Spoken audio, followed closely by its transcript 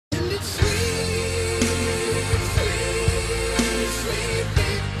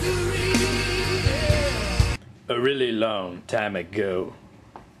A really long time ago.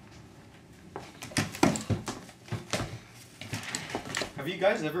 Have you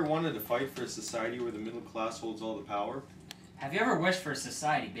guys ever wanted to fight for a society where the middle class holds all the power? Have you ever wished for a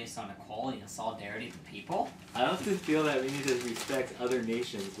society based on equality and solidarity of the people? I often feel that we need to respect other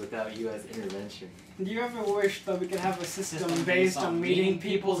nations without U.S. intervention. Do you ever wish that we could have a system based on meeting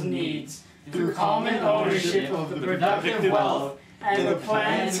people's needs through common ownership of the productive wealth and a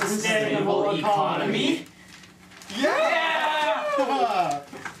planned sustainable economy? Yeah!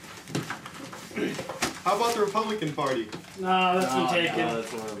 How about the Republican Party? No, that's been taken. No,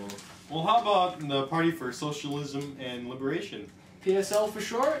 that's horrible. Well, how about the Party for Socialism and Liberation? PSL for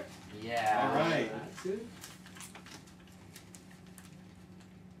short? Yeah. All right. That's it.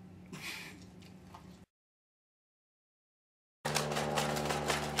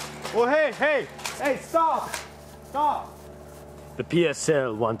 Well, hey, stop! Stop! The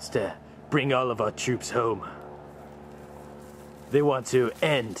PSL wants to bring all of our troops home. They want to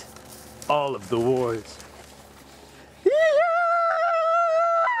end all of the wars.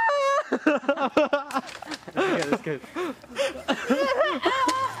 That's good.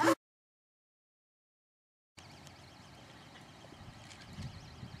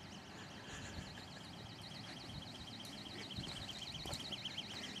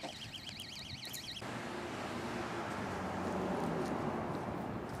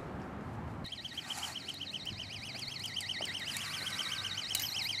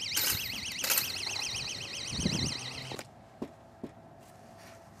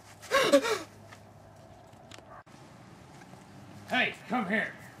 Hey, come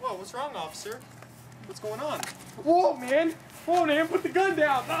here. Whoa, what's wrong, officer? What's going on? Whoa, man! Whoa, man, put the gun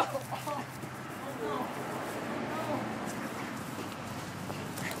down!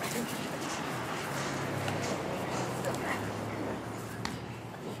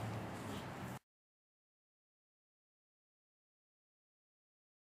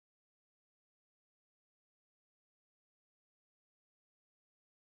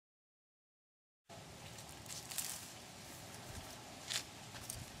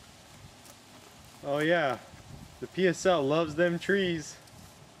 Oh yeah, the PSL loves them trees.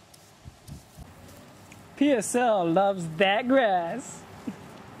 PSL loves that grass.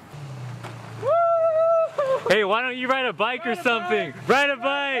 Hey, why don't you ride a bike or something? Ride a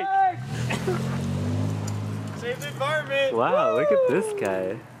bike! Save the environment! Wow, look at this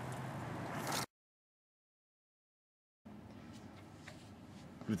guy.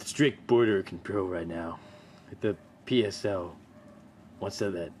 With strict border control right now, the PSL wants to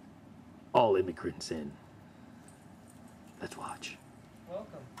let all immigrants in. Let's watch.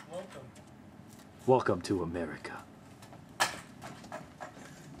 Welcome. Welcome to America.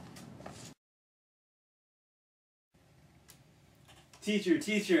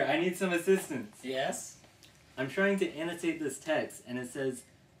 Teacher, I need some assistance. Yes? I'm trying to annotate this text, and it says,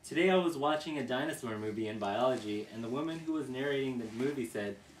 "Today I was watching a dinosaur movie in biology, and the woman who was narrating the movie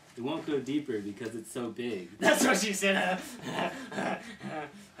said, it won't go deeper because it's so big." That's what she said.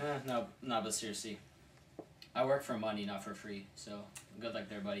 No, but seriously. I work for money, not for free, so good luck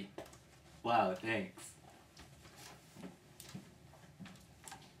there, buddy. Wow, thanks.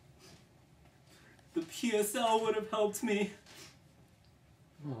 The PSL would have helped me.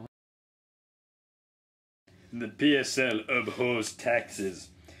 The PSL abhors taxes,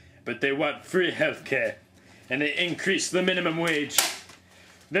 but they want free healthcare, and they increase the minimum wage.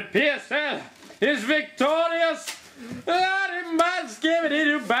 The PSL is victorious!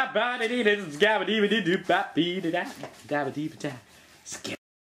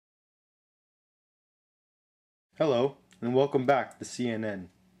 Hello, and welcome back to CNN.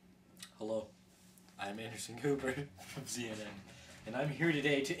 Hello, I'm Anderson Cooper from CNN, and I'm here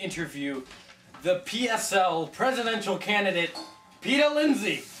today to interview the PSL presidential candidate, Peter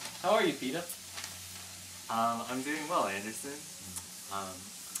Lindsay. How are you, Peter? I'm doing well, Anderson.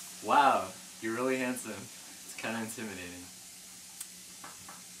 Wow, you're really handsome. It's kind of intimidating.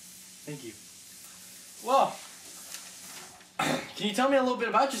 Thank you. Well, can you tell me a little bit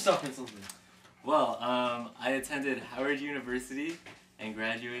about yourself, Miss Lindsay? Well, I attended Howard University and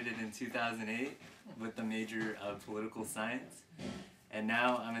graduated in 2008 with the major of political science. And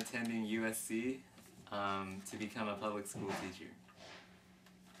now I'm attending USC to become a public school teacher.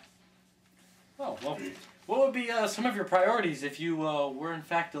 Oh, well, what would be some of your priorities if you were in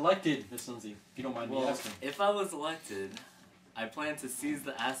fact elected, Miss Lindsay, if you don't mind me Well, asking? if I was elected, I plan to seize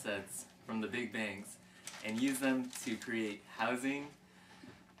the assets from the big banks and use them to create housing,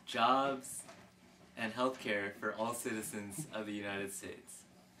 jobs, and healthcare for all citizens of the United States.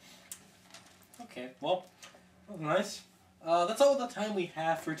 Okay, well, nice. That's all the time we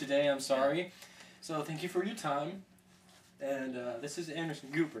have for today, I'm sorry. So thank you for your time. And this is Anderson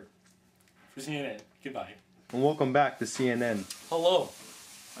Cooper for CNN. Goodbye. And welcome back to CNN. Hello,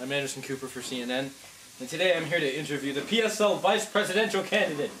 I'm Anderson Cooper for CNN, and today I'm here to interview the PSL Vice Presidential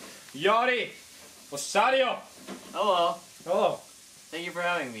candidate, Yari Osario. Hello. Hello. Thank you for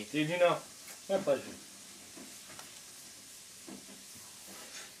having me. Did you know? My pleasure.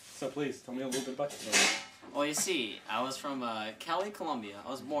 So please, tell me a little bit about yourself. Well, you see, I was from Cali, Colombia.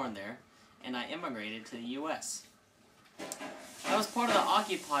 I was born there, and I immigrated to the U.S. I was part of the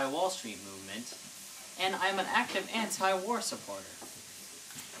Occupy Wall Street movement, and I'm an active anti-war supporter.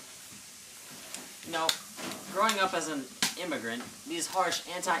 You know, growing up as an immigrant, these harsh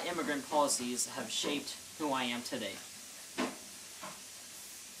anti-immigrant policies have shaped who I am today.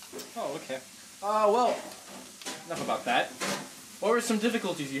 Oh, okay. Well, enough about that. What were some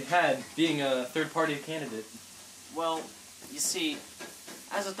difficulties you had being a third-party candidate? Well, you see,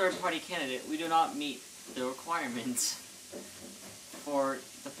 as a third-party candidate, we do not meet the requirements for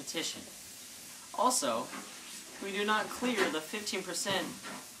the petition. Also, we do not clear the 15%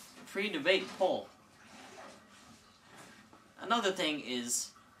 pre-debate poll. Another thing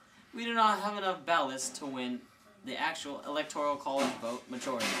is, we do not have enough ballots to win the actual electoral college vote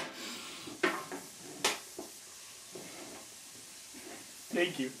majority.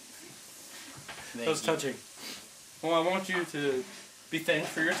 Thank you. Thank That was you. touching. Well, I want you to be thanked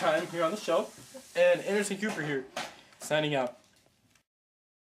for your time here on the show. And Anderson Cooper here, signing out.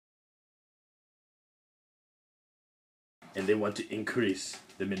 And they want to increase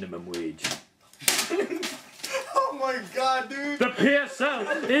the minimum wage. Oh my god, dude! The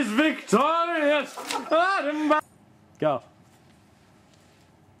PSL is victorious! Go.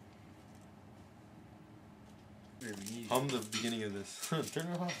 I'm the beginning of this. Turn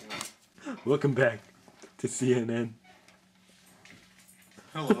it off. Welcome back to CNN.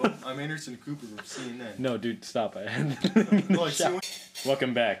 Hello, I'm Anderson Cooper from CNN. No, dude, stop it. Like, see what-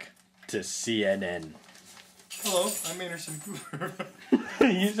 Welcome back to CNN. Hello, I'm Anderson Cooper.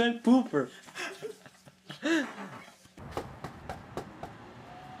 You said pooper.